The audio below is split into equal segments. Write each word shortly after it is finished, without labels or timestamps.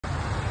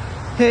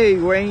Hey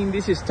Wayne,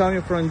 this is Tony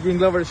from Gene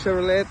Glover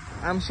Chevrolet.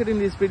 I'm shooting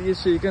this video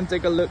so you can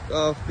take a look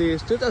of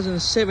this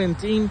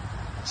 2017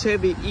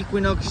 Chevy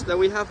Equinox that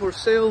we have for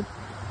sale.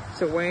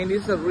 So Wayne,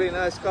 this is a really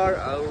nice car.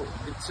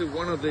 It's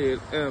one of the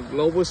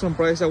lowest on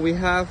price that we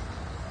have.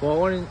 But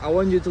I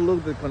want you to look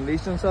at the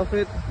conditions of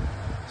it.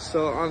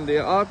 So on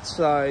the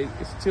outside,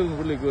 it's still in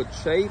really good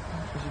shape.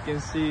 As you can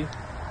see,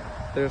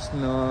 there's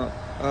no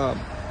a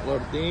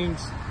lot of things.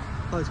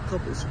 Oh, there's a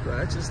couple of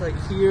scratches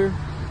like here,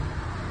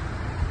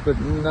 but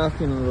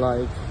nothing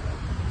like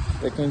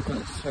that can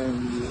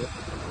concern you.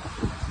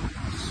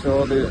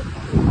 So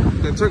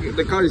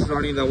the car is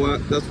running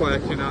that's why I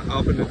cannot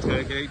open the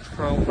tailgate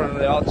from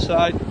the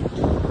outside.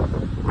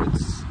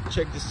 Let's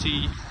check to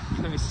see.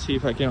 Let me see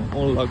if I can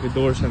unlock the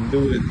doors and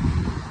do it.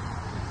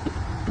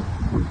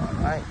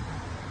 Alright.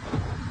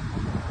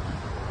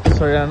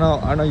 Sorry, I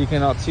know you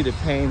cannot see the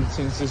paint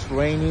since it's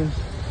raining,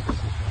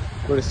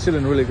 but it's still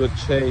in really good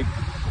shape.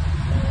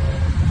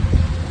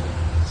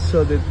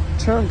 So the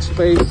trunk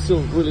space is still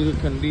in really good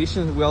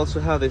condition. We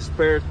also have the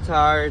spare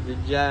tire, the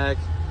jack,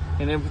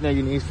 and everything that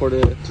you need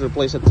to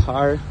replace a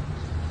tire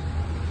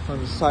on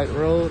the side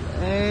road,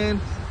 and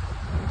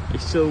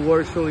it still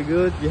works really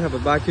good. You have a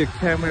backyard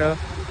camera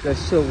that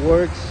still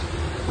works.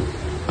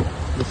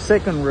 The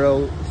second row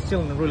is still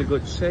in really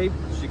good shape.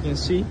 As you can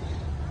see,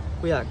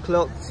 we have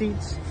cloth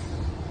seats.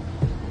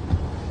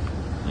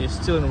 It's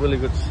still in really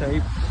good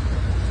shape.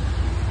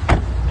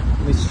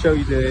 Let me show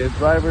you the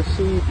driver's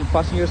seat, the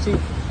passenger seat.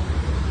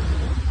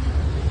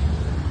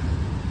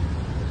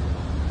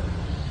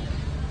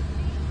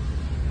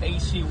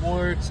 AC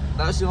works.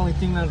 That's the only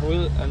thing that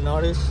I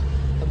noticed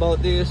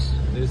about this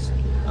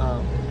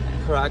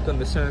crack on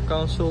the center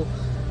console.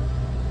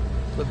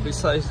 But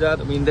besides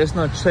that, I mean, there's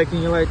no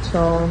checking lights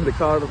on. The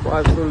car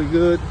drives really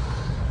good.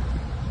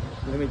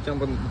 Let me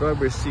jump on the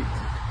driver's seat.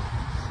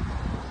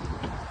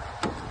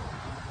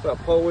 Got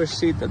a power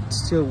seat that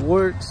still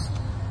works.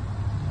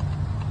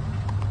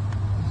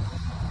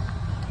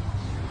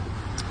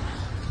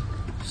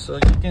 So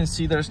you can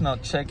see there's no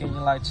checking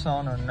lights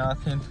on or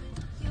nothing.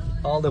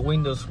 All the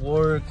windows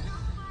work.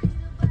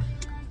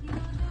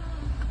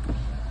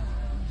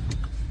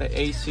 The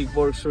AC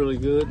works really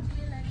good.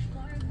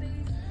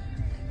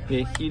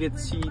 The heated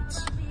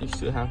seats, you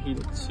should have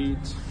heated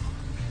seats.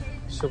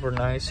 Super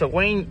nice. So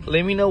Wayne,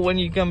 let me know when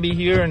you can be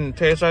here and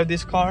test drive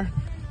this car.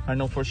 I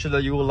know for sure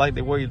that you will like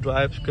the way it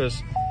drives because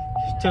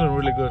it's still in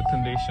really good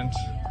conditions.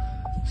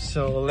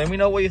 So let me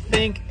know what you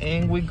think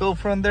and we go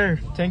from there.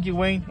 Thank you,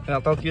 Wayne, and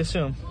I'll talk to you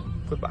soon.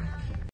 Goodbye.